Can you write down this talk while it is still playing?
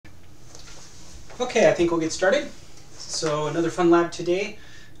Okay, I think we'll get started. So another fun lab today.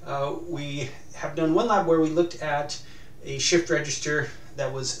 We have done one lab where we looked at a shift register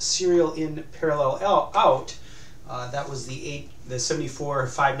that was serial in, parallel out. That was the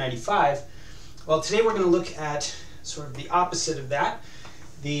 74HC165. Well, today we're going to look at sort of the opposite of that,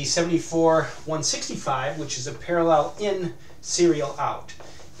 the 74HC165, which is a parallel in, serial out.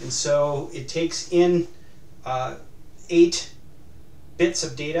 And so it takes in 8 bits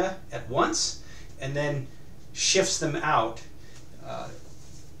of data at once and then shifts them out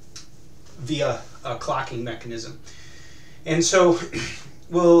via a clocking mechanism. And so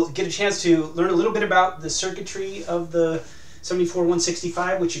we'll get a chance to learn a little bit about the circuitry of the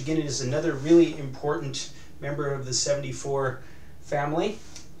 74HC165, which again is another really important member of the 74 family.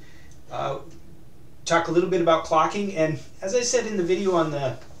 Talk a little bit about clocking, and as I said in the video on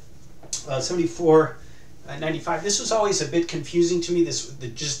the 7495, this was always a bit confusing to me,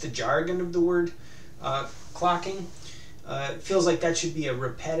 just the jargon of the word clocking. It feels like that should be a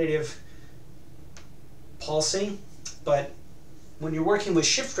repetitive pulsing, but when you're working with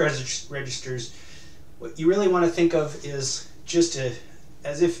shift registers, what you really want to think of is just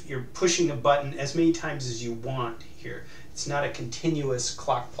as if you're pushing a button as many times as you want here. It's not a continuous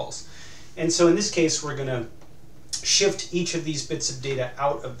clock pulse. And so in this case, we're going to shift each of these bits of data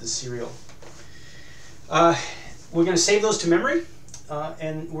out of the serial. We're going to save those to memory,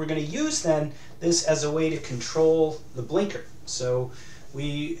 and we're going to use then this as a way to control the blinker. So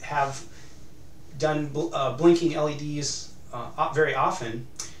we have done blinking LEDs very often,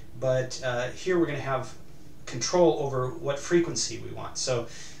 but here we're going to have control over what frequency we want. So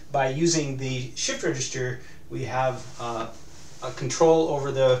by using the shift register, we have a control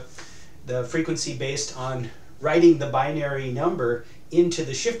over the frequency based on writing the binary number into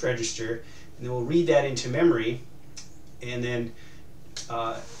the shift register, and then we'll read that into memory, and then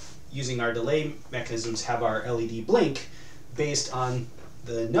using our delay mechanisms have our LED blink based on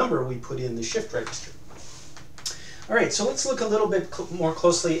the number we put in the shift register. All right, so let's look a little bit more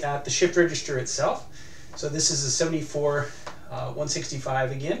closely at the shift register itself. So this is a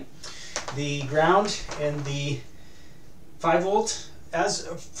 74HC165 again. The ground and the 5 volt, as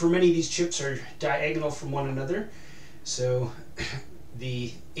for many of these chips, are diagonal from one another. So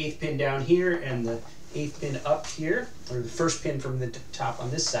the 8th pin down here and the 8th pin up here, or the first pin from the top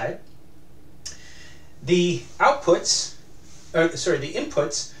on this side. The outputs, the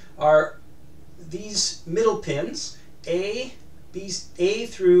inputs are these middle pins, A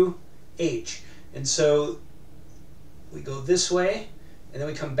through H. And so we go this way, and then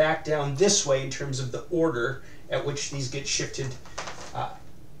we come back down this way in terms of the order at which these get shifted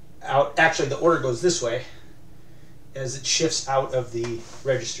out. Actually, the order goes this way as it shifts out of the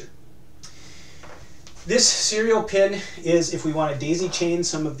register. This serial pin is if we want to daisy chain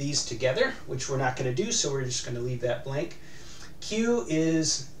some of these together, which we're not going to do, so we're just going to leave that blank. Q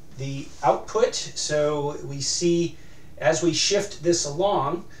is the output, so we see as we shift this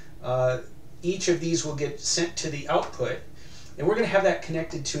along, each of these will get sent to the output, and we're going to have that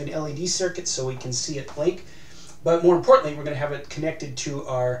connected to an LED circuit so we can see it blink. But more importantly, we're going to have it connected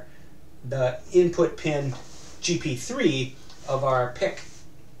to the input pin GP3 of our PIC.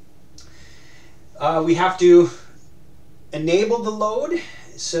 We have to enable the load,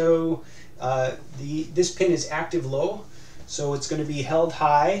 so this pin is active low, so it's going to be held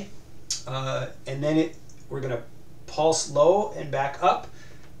high, and then we're going to pulse low and back up.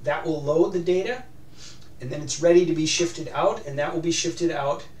 That will load the data, and then it's ready to be shifted out, and that will be shifted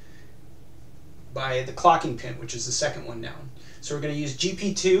out by the clocking pin, which is the second one down. So we're going to use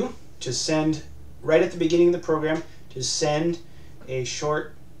GP2 to send, right at the beginning of the program, to send a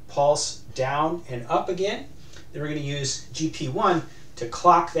short pulse down and up again. Then we're going to use GP1 to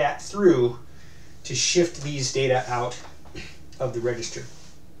clock that through to shift these data out of the register.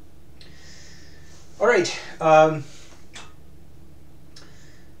 All right,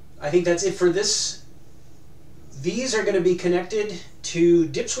 I think that's it for this. These are going to be connected to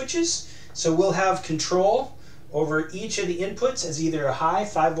dip switches, so we'll have control over each of the inputs as either a high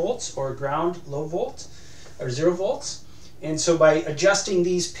 5 volts or a ground low volt or 0 volts. And so by adjusting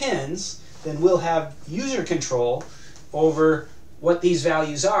these pins, then we'll have user control over what these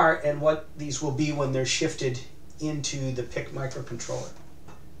values are and what these will be when they're shifted into the PIC microcontroller.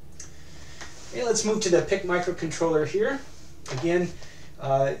 Okay, let's move to the PIC microcontroller here. Again,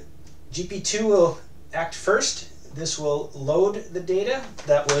 GP2 will act first. This will load the data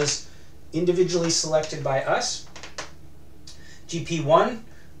that was individually selected by us. GP1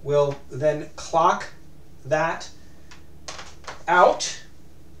 will then clock that out.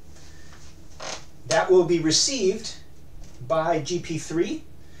 That will be received by GP3,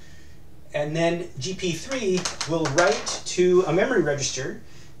 And then GP3 will write to a memory register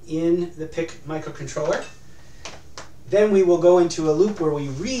in the PIC microcontroller. Then we will go into a loop where we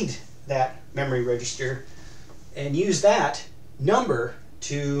read that memory register and use that number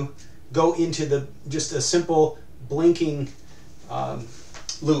to go into just a simple blinking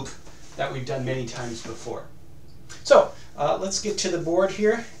loop that we've done many times before. So let's get to the board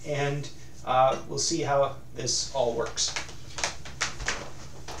here, and we'll see how this all works.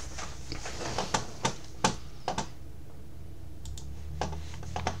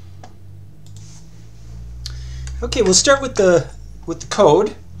 Okay, we'll start with the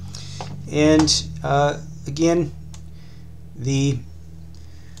code, and again, the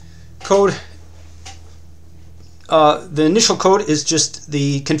code. The initial code is just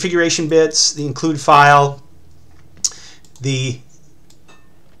the configuration bits, the include file, the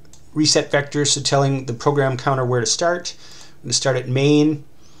reset vector, so telling the program counter where to start. I'm going to start at main.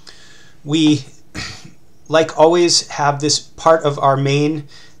 We, like always, have this part of our main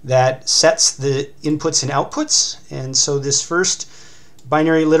that sets the inputs and outputs, and so this first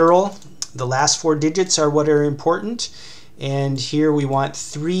binary literal, the last 4 digits are what are important, and here we want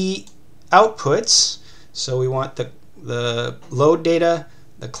 3 outputs. So we want the load data,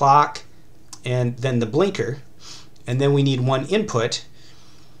 the clock, and then the blinker, and then we need 1 input,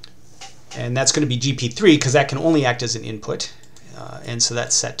 and that's going to be GP3 because that can only act as an input, and so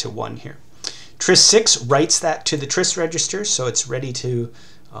that's set to 1 here. TRIS6 writes that to the TRIS register, so it's ready to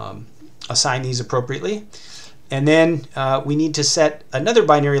assign these appropriately. And then we need to set another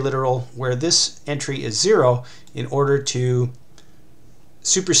binary literal where this entry is 0 in order to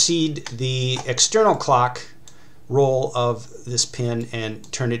supersede the external clock role of this pin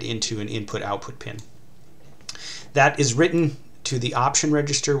and turn it into an input-output pin. That is written to the option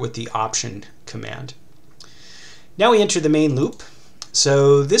register with the option command. Now we enter the main loop.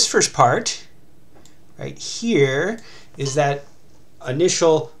 So this first part right here is that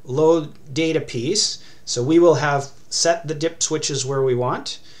initial load data piece. So we will have set the dip switches where we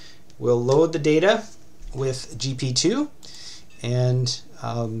want. We'll load the data with GP2, and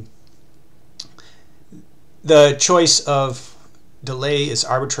the choice of delay is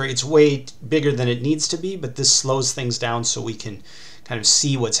arbitrary. It's way bigger than it needs to be, but this slows things down so we can kind of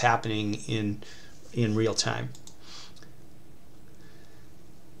see what's happening in real time.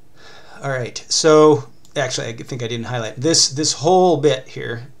 All right, so actually I think I didn't highlight this whole bit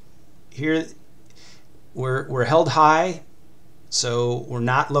here. Here we're held high, so we're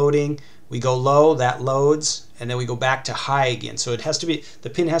not loading. We go low, that loads, and then we go back to high again. So it has to be, the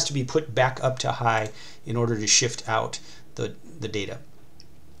pin has to be put back up to high in order to shift out the data.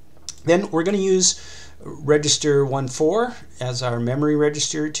 Then we're going to use register 14 as our memory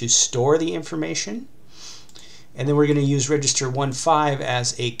register to store the information. And then we're going to use register 15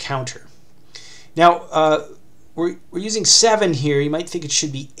 as a counter. Now, we're using 7 here. You might think it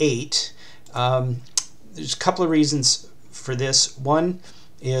should be 8. There's a couple of reasons for this. One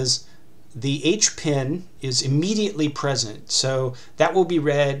is the H pin is immediately present, so that will be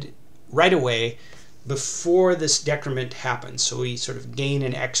read right away before this decrement happens. So we sort of gain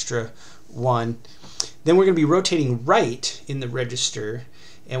an extra 1. Then we're going to be rotating right in the register,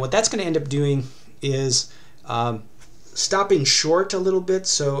 and what that's going to end up doing is stopping short a little bit,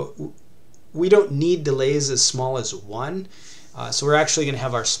 so we don't need delays as small as 1. So we're actually going to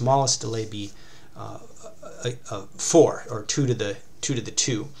have our smallest delay be 4, or 2 to the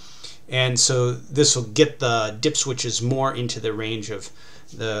 2. And so this will get the dip switches more into the range of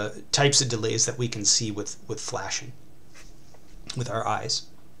the types of delays that we can see with flashing with our eyes.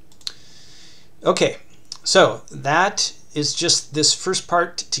 Okay, so that is just this first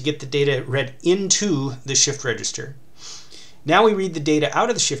part to get the data read into the shift register. Now we read the data out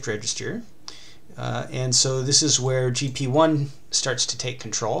of the shift register, and so this is where GP1 starts to take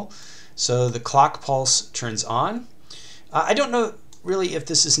control. So the clock pulse turns on. I don't know really if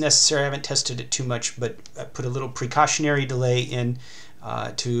this is necessary. I haven't tested it too much, but I put a little precautionary delay in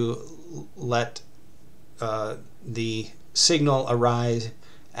to let the signal arrive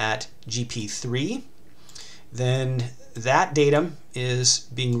at GP3. Then that datum is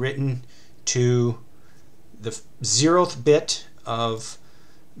being written to the 0th bit of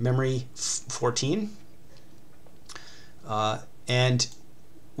memory 14, and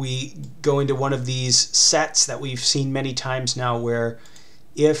we go into one of these sets that we've seen many times now, where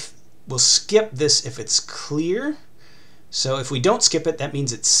if we'll skip this if it's clear. So if we don't skip it, that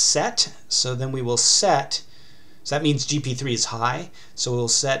means it's set. So then we will set, so that means GP3 is high, so we'll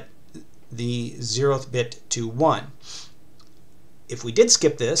set the 0th bit to 1. If we did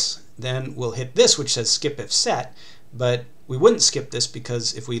skip this, then we'll hit this, which says skip if set, but we wouldn't skip this,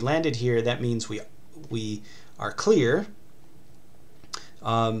 because if we landed here, that means we are clear.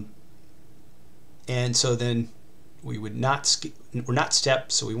 And so then we would not skip, we're not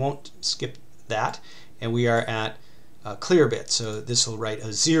step, so we won't skip that. And we are at a clear bit, so this will write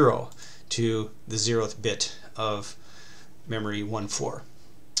a 0 to the 0th bit of memory 14.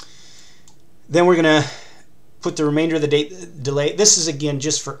 Then we're going to put the remainder of the delay. This is again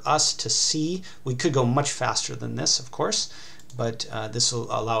just for us to see. We could go much faster than this, of course, but this will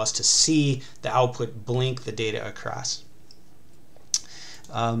allow us to see the output blink the data across.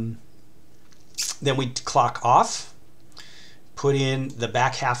 Then we clock off, put in the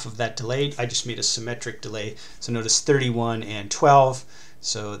back half of that delay. I just made a symmetric delay, so notice 31 and 12,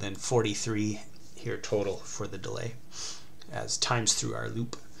 so then 43 here total for the delay as times through our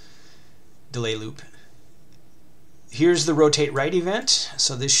loop, delay loop. Here's the rotate right event,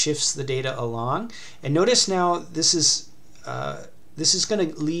 so this shifts the data along, and notice now this is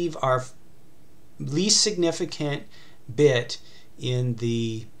going to leave our least significant bit in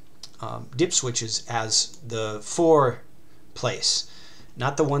the dip switches as the 4 place,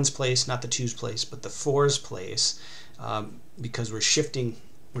 not the 1's place, not the 2's place, but the 4's place, because we're shifting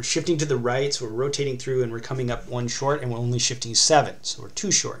to the right, so we're rotating through and we're coming up 1 short, and we're only shifting 7, so we're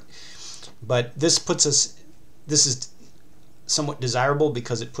 2 short. But this puts us, this is somewhat desirable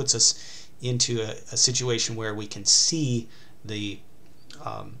because it puts us into a situation where we can see the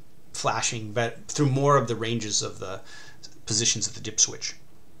flashing but through more of the ranges of the positions of the dip switch,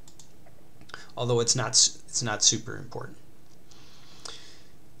 although it's not super important.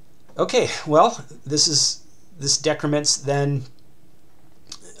 Okay, well, this decrements then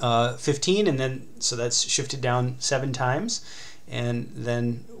 15, and then so that's shifted down 7 times, and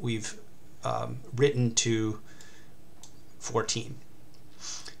then we've written to 14.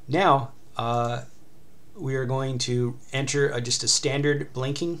 Now we are going to enter just a standard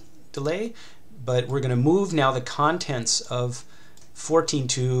blinking delay, but we're going to move now the contents of 14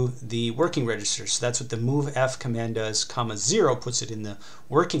 to the working register. So that's what the move F command does, comma 0 puts it in the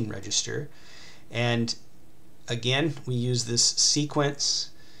working register. And again, we use this sequence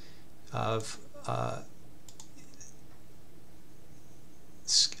of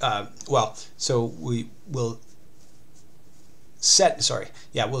so we will set,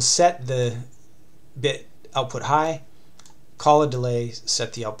 we'll set the bit output high, call a delay,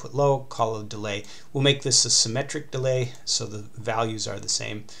 set the output low, call a delay. We'll make this a symmetric delay so the values are the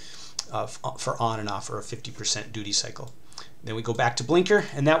same for on and off, or a 50% duty cycle. Then we go back to blinker,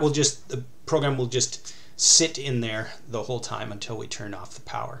 and that will just, the program will just sit in there the whole time until we turn off the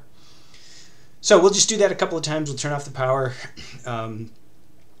power. So we'll just do that a couple of times. We'll turn off the power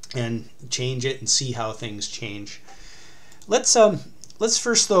and change it and see how things change. Let's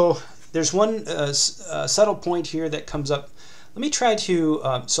first, though, there's one subtle point here that comes up. Let me try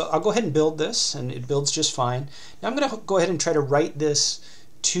to, so I'll go ahead and build this, and it builds just fine. Now I'm going to go ahead and try to write this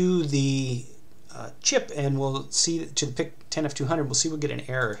to the chip, and we'll see, to the PIC10F200, we'll see we'll get an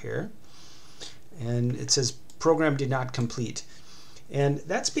error here. And it says program did not complete. And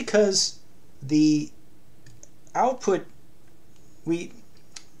that's because the output, we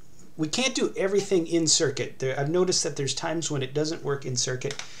can't do everything in circuit. I've noticed that there's times when it doesn't work in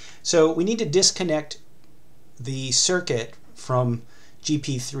circuit. So we need to disconnect the circuit from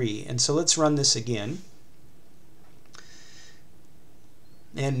GP3. And so let's run this again.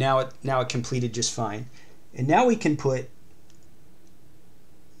 And now it completed just fine. And now we can put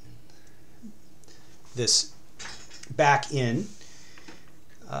this back in.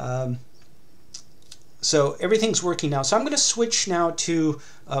 So everything's working now. So I'm going to switch now to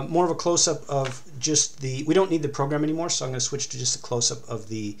more of a close-up of just the, we don't need the program anymore, so I'm going to switch to just a close-up of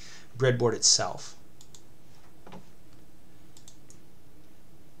the breadboard itself.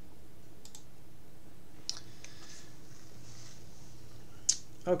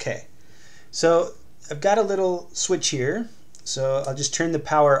 Okay, so I've got a little switch here, so I'll just turn the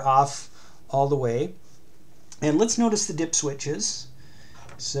power off all the way. And let's notice the dip switches.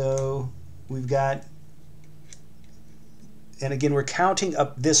 So we've got, and again, we're counting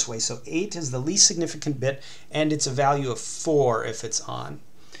up this way. So 8 is the least significant bit, and it's a value of 4 if it's on.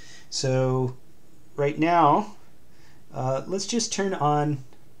 So right now, let's just turn on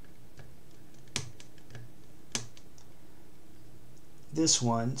this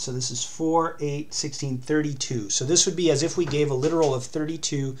one. So this is 4, 8, 16, 32. So this would be as if we gave a literal of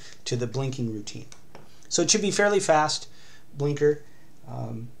 32 to the blinking routine. So it should be fairly fast blinker,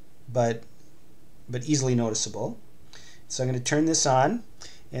 but easily noticeable. So I'm going to turn this on,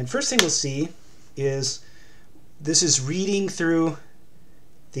 and first thing we'll see is this is reading through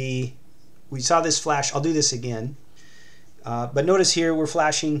the, we saw this flash, I'll do this again. But notice here we're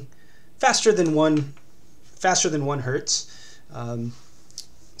flashing faster than 1 hertz.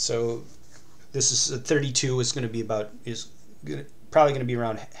 So this is 32 is going to be probably going to be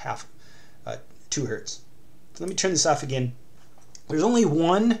around half 2 hertz. So let me turn this off again. There's only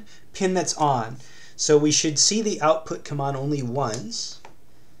one pin that's on, so we should see the output come on only once.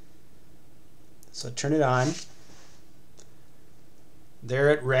 So turn it on. There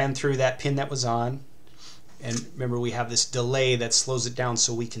it ran through that pin that was on. And remember, we have this delay that slows it down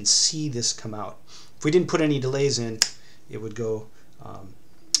so we can see this come out. If we didn't put any delays in, it would go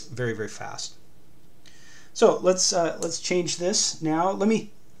very, very fast. So let's change this now. Let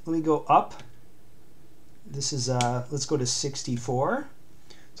me go up. This is let's go to 64.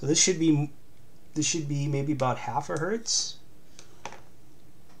 So this should be maybe about half a hertz.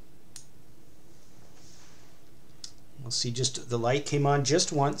 We'll see just the light came on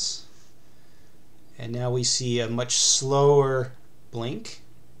just once, and now we see a much slower blink.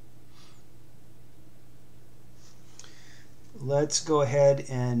 Let's go ahead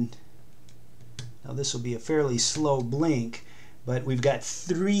and now this will be a fairly slow blink, but we've got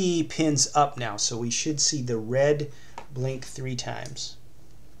 3 pins up now, so we should see the red blink 3 times.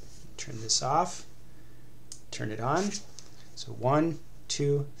 Turn this off, turn it on. So 1,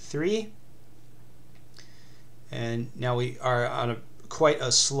 2, 3. And now we are on quite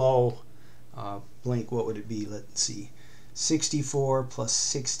a slow blink. What would it be? Let's see. 64 plus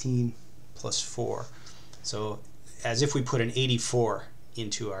 16 plus 4. So as if we put an 84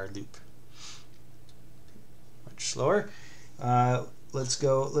 into our loop. Much slower. Let's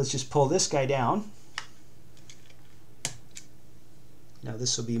just pull this guy down. Now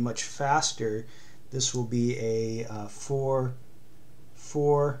this will be much faster. This will be a 4,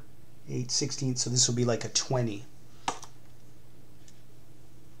 8, 16, so this will be like a 20.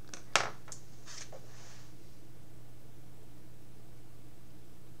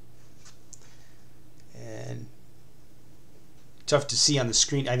 And tough to see on the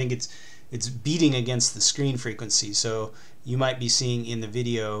screen. I think it's beating against the screen frequency, so you might be seeing in the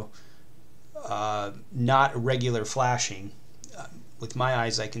video not regular flashing. With my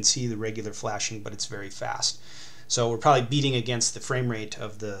eyes I can see the regular flashing, but it's very fast. So we're probably beating against the frame rate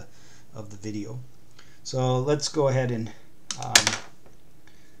of the video. So let's go ahead and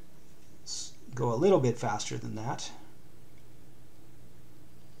go a little bit faster than that.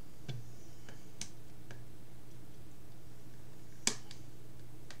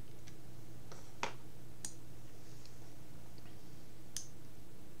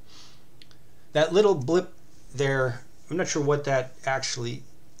 That little blip there, I'm not sure what that actually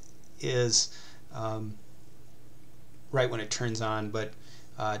is right when it turns on, but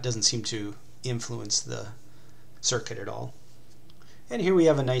it doesn't seem to influence the circuit at all. And here we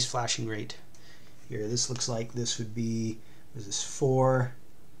have a nice flashing rate. Here, this looks like this would be, what is this, 4,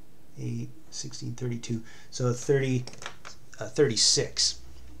 8, 16, 32, so 36.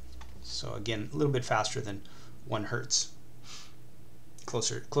 So again, a little bit faster than 1 hertz,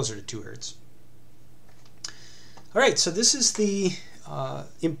 closer to 2 hertz. All right, so this is the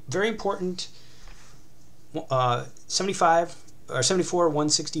very important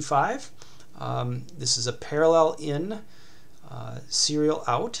 74HC165. This is a parallel in, serial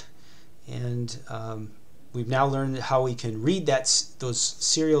out, and we've now learned how we can read those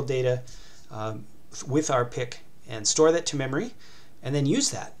serial data with our PIC and store that to memory, and then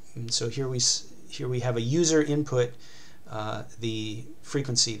use that. And so here we have a user input the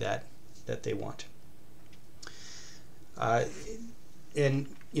frequency that they want. And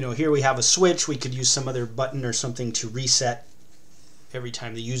here we have a switch. We could use some other button or something to reset every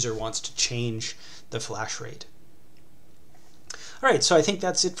time the user wants to change the flash rate. All right, so I think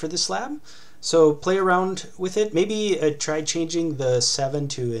that's it for this lab. So play around with it. Maybe try changing the 7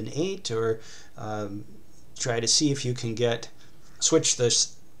 to an 8, or try to see if you can switch the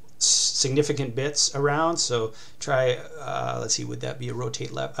significant bits around. So try, let's see, would that be a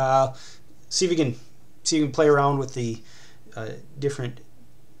rotate left? See if you can play around with the different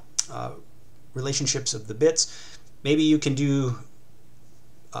relationships of the bits. Maybe you can do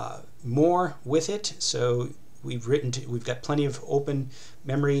more with it. So we've got plenty of open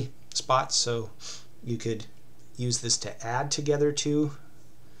memory spots, so you could use this to add together 2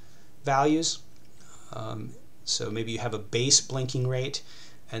 values. So maybe you have a base blinking rate,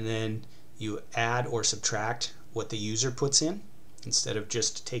 and then you add or subtract what the user puts in, instead of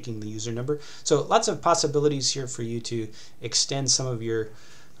just taking the user number. So lots of possibilities here for you to extend some of your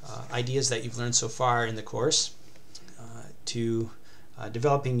ideas that you've learned so far in the course to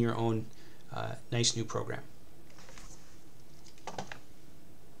developing your own nice new program.